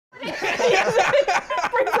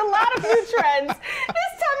Brings a lot of new trends.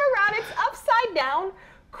 This time around, it's upside down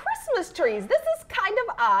Christmas trees. This is kind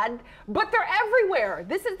of odd, but they're everywhere.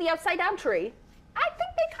 This is the upside down tree. I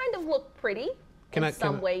think they kind of look pretty in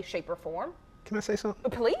some way, shape, or form. Can I say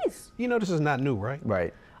something? Please. You know this is not new, right?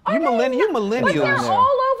 Right. You millennials. But they're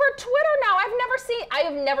all over Twitter now. I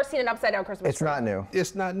have never seen an upside down Christmas tree. It's not new.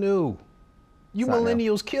 It's not new. You It's not new.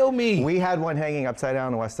 millennials kill me. We had one hanging upside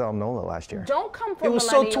down in West Elm NOLA last year. Don't come for It was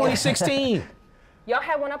so millennials. 2016. Y'all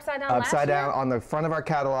had one upside down last year? Upside down on the front of our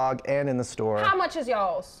catalog and in the store. How much is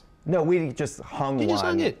y'all's? No, we just hung one. You just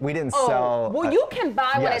hung it. We didn't sell. Well, you can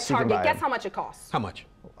buy one at yes, you can Target. buy Guess it. how much it costs? How much?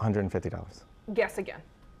 $150. Guess again.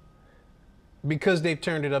 Because they've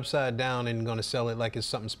turned it upside down and going to sell it like it's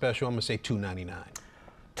something special, I'm going to say $2.99.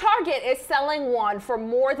 Target is selling one for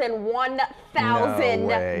more than $1,000. No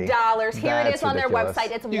way. Here it is That's on their ridiculous.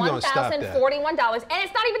 website. It's You're gonna stop that. $1,041, and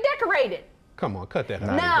it's not even decorated. Come on, cut that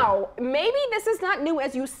out. Now, maybe this is not new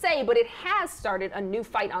as you say, but it has started a new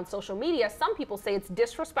fight on social media. Some people say it's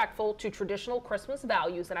disrespectful to traditional Christmas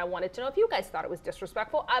values, and I wanted to know if you guys thought it was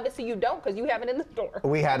disrespectful. Obviously you don't, because you have it in the store.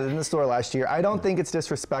 We had it in the store last year. I don't think it's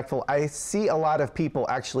disrespectful. I see a lot of people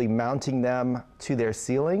actually mounting them to their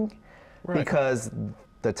ceiling because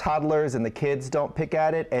the toddlers and the kids don't pick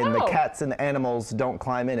at it, and the cats and the animals don't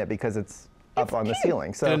climb in it because it's up on the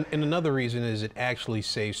ceiling. So, and another reason is it actually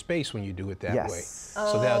saves space when you do it that way. Yes.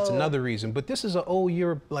 So that's another reason. But this is an old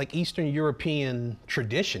like Eastern European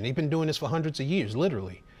tradition. They've been doing this for hundreds of years,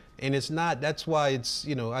 literally. And it's not, that's why it's,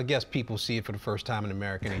 you know, I guess people see it for the first time in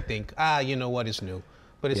America and they think, you know what, it's new.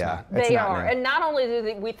 But it's not. They are. And not only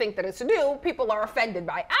do we think that it's new, people are offended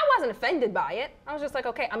by it. I wasn't offended by it. I was just like,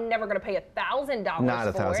 okay, I'm never going to pay $1,000 for it.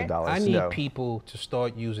 Not $1,000. I need people to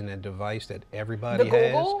start using that device that everybody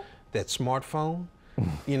has, that smartphone.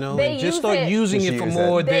 You know, and just start using it for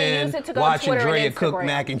more than watching Drea cook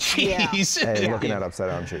mac and cheese. And looking at upside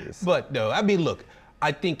down trees. But no, I mean, look,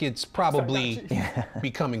 I think it's probably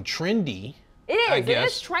becoming trendy. It is. I guess,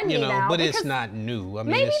 it is trendy you know, now. but it's not new. I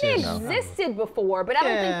mean, maybe they just, existed before, but I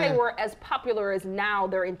don't think they were as popular as now.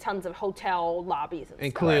 They're in tons of hotel lobbies and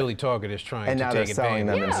stuff. Clearly Target is trying to take advantage. And now they're selling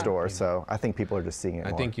them in store, so I think people are just seeing it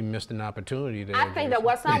more. I think you missed an opportunity there. I think that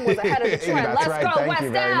West Elm was ahead of the trend. That's Let's go, Thank West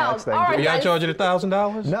you very Elm. much. Thank All right, you. Y'all charging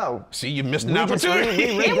 $1,000? No. See, you missed an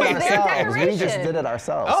opportunity. We redid it ourselves. We just did it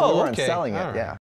ourselves. Oh, so we weren't okay. selling it. All right. Yeah.